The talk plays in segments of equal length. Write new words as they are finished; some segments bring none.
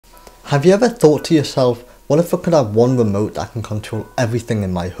Have you ever thought to yourself, what if I could have one remote that can control everything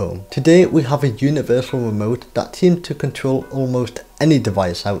in my home? Today we have a universal remote that seems to control almost any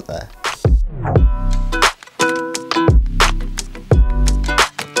device out there.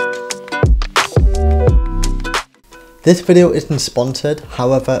 This video isn't sponsored,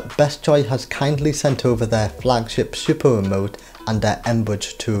 however Bestjoy has kindly sent over their flagship Super Remote and their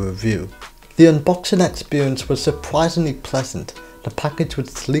Embudge to review. The unboxing experience was surprisingly pleasant. The package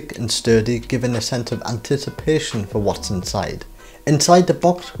was sleek and sturdy, giving a sense of anticipation for what's inside. Inside the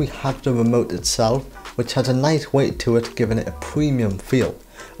box we have the remote itself, which has a nice weight to it, giving it a premium feel,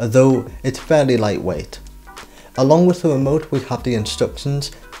 although it's fairly lightweight. Along with the remote we have the instructions,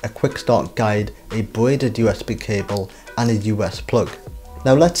 a quick start guide, a braided USB cable and a US plug.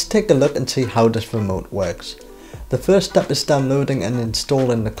 Now let's take a look and see how this remote works. The first step is downloading and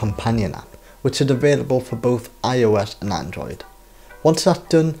installing the companion app, which is available for both iOS and Android. Once that's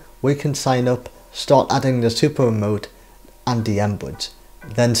done, we can sign up, start adding the Super Remote and the Embudge,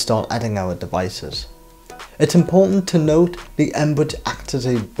 then start adding our devices. It's important to note the Embudge acts as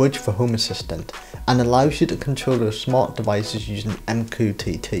a bridge for Home Assistant and allows you to control your smart devices using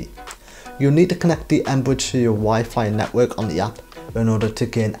MQTT. You'll need to connect the Embudge to your Wi-Fi network on the app in order to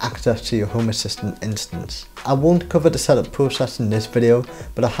gain access to your Home Assistant instance. I won't cover the setup process in this video,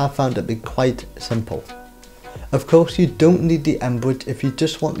 but I have found it to be quite simple. Of course, you don't need the Embudge if you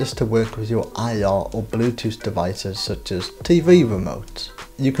just want this to work with your IR or Bluetooth devices such as TV remotes.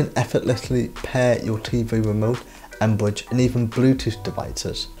 You can effortlessly pair your TV remote, Embudge and even Bluetooth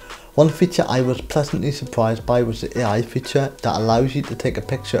devices. One feature I was pleasantly surprised by was the AI feature that allows you to take a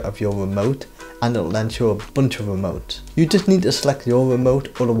picture of your remote and it'll then show a bunch of remotes. You just need to select your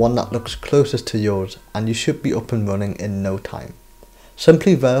remote or the one that looks closest to yours and you should be up and running in no time.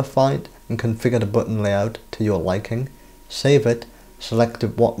 Simply verify it and configure the button layout to your liking, save it, select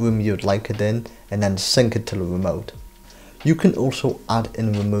what room you'd like it in and then sync it to the remote. You can also add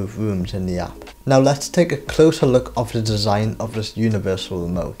and remove rooms in the app. Now let's take a closer look of the design of this universal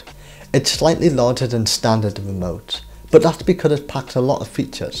remote. It's slightly larger than standard remotes, but that's because it packs a lot of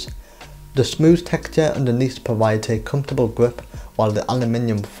features. The smooth texture underneath provides a comfortable grip, while the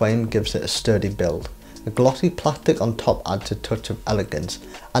aluminium frame gives it a sturdy build. The glossy plastic on top adds a touch of elegance,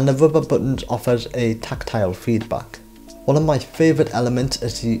 and the rubber buttons offers a tactile feedback. One of my favourite elements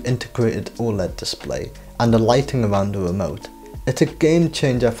is the integrated OLED display and the lighting around the remote. It's a game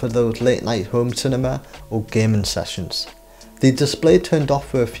changer for those late night home cinema or gaming sessions. The display turned off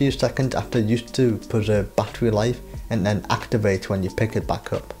for a few seconds after used to preserve battery life and then activates when you pick it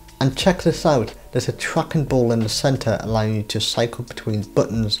back up. And check this out, there's a tracking ball in the centre allowing you to cycle between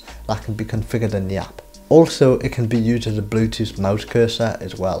buttons that can be configured in the app. Also, it can be used as a Bluetooth mouse cursor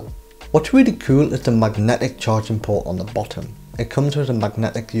as well. What's really cool is the magnetic charging port on the bottom. It comes with a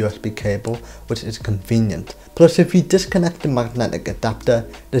magnetic USB cable, which is convenient. Plus, if you disconnect the magnetic adapter,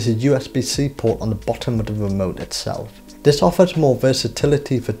 there's a USB-C port on the bottom of the remote itself. This offers more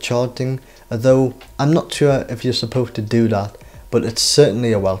versatility for charging, although I'm not sure if you're supposed to do that, but it's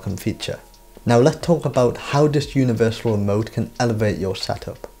certainly a welcome feature. Now let's talk about how this universal remote can elevate your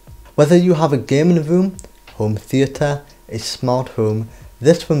setup. Whether you have a gaming room, home theatre, a smart home,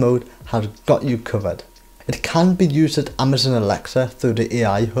 this remote has got you covered. It can be used at Amazon Alexa through the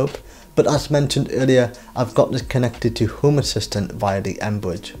AI hub, but as mentioned earlier, I've got this connected to Home Assistant via the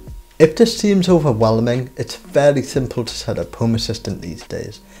Embudge. If this seems overwhelming, it's fairly simple to set up Home Assistant these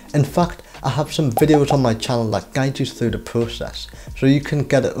days. In fact, I have some videos on my channel that guide you through the process, so you can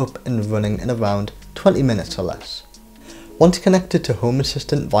get it up and running in around 20 minutes or less. Once connected to Home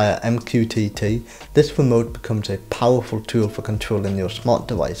Assistant via MQTT, this remote becomes a powerful tool for controlling your smart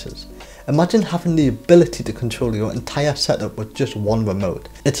devices. Imagine having the ability to control your entire setup with just one remote.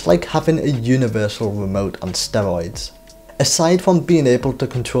 It's like having a universal remote on steroids. Aside from being able to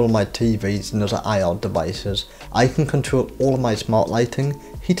control my TVs and other IR devices, I can control all of my smart lighting,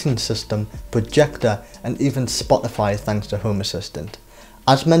 heating system, projector and even Spotify thanks to Home Assistant.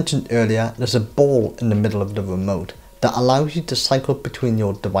 As mentioned earlier, there's a ball in the middle of the remote that allows you to cycle between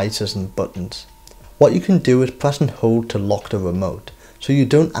your devices and buttons. What you can do is press and hold to lock the remote, so you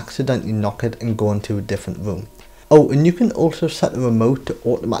don't accidentally knock it and go into a different room. Oh, and you can also set the remote to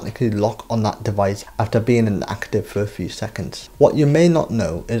automatically lock on that device after being inactive for a few seconds. What you may not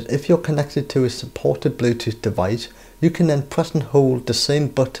know is if you're connected to a supported Bluetooth device, you can then press and hold the same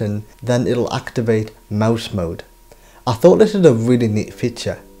button, then it'll activate mouse mode. I thought this is a really neat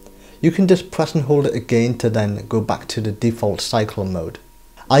feature. You can just press and hold it again to then go back to the default cycle mode.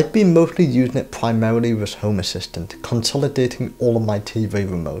 I've been mostly using it primarily with Home Assistant, consolidating all of my TV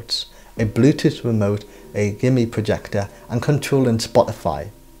remotes, a Bluetooth remote, a gimme projector and controlling Spotify.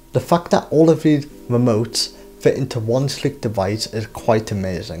 The fact that all of these remotes fit into one sleek device is quite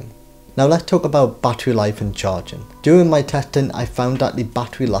amazing. Now let's talk about battery life and charging. During my testing I found that the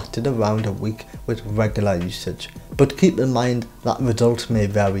battery lasted around a week with regular usage, but keep in mind that results may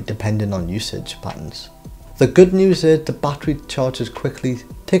vary depending on usage patterns. The good news is the battery charges quickly,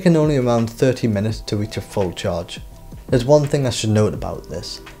 taking only around 30 minutes to reach a full charge. There's one thing I should note about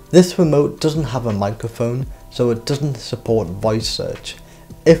this. This remote doesn't have a microphone, so it doesn't support voice search.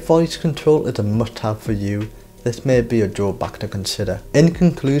 If voice control is a must-have for you, this may be a drawback to consider. In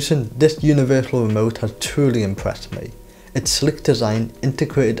conclusion, this universal remote has truly impressed me. Its sleek design,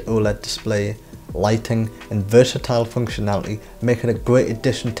 integrated OLED display, lighting and versatile functionality make it a great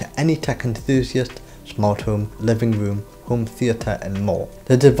addition to any tech enthusiast, smart home, living room, home theatre and more.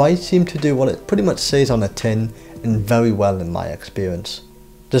 The device seemed to do what it pretty much says on a tin, and very well in my experience.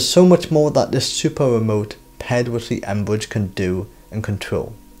 There's so much more that this super remote paired with the M-Bridge can do and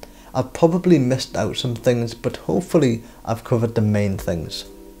control. I've probably missed out some things, but hopefully I've covered the main things.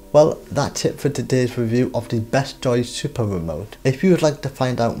 Well, that's it for today's review of the Bestjoy Super Remote. If you would like to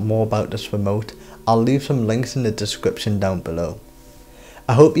find out more about this remote, I'll leave some links in the description down below.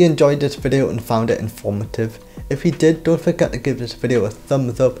 I hope you enjoyed this video and found it informative. If you did, don't forget to give this video a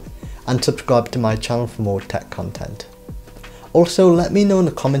thumbs up and subscribe to my channel for more tech content. Also, let me know in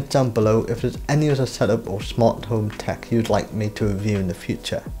the comments down below if there's any other setup or smart home tech you'd like me to review in the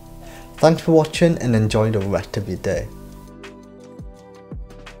future. Thanks for watching and enjoy the rest of your day.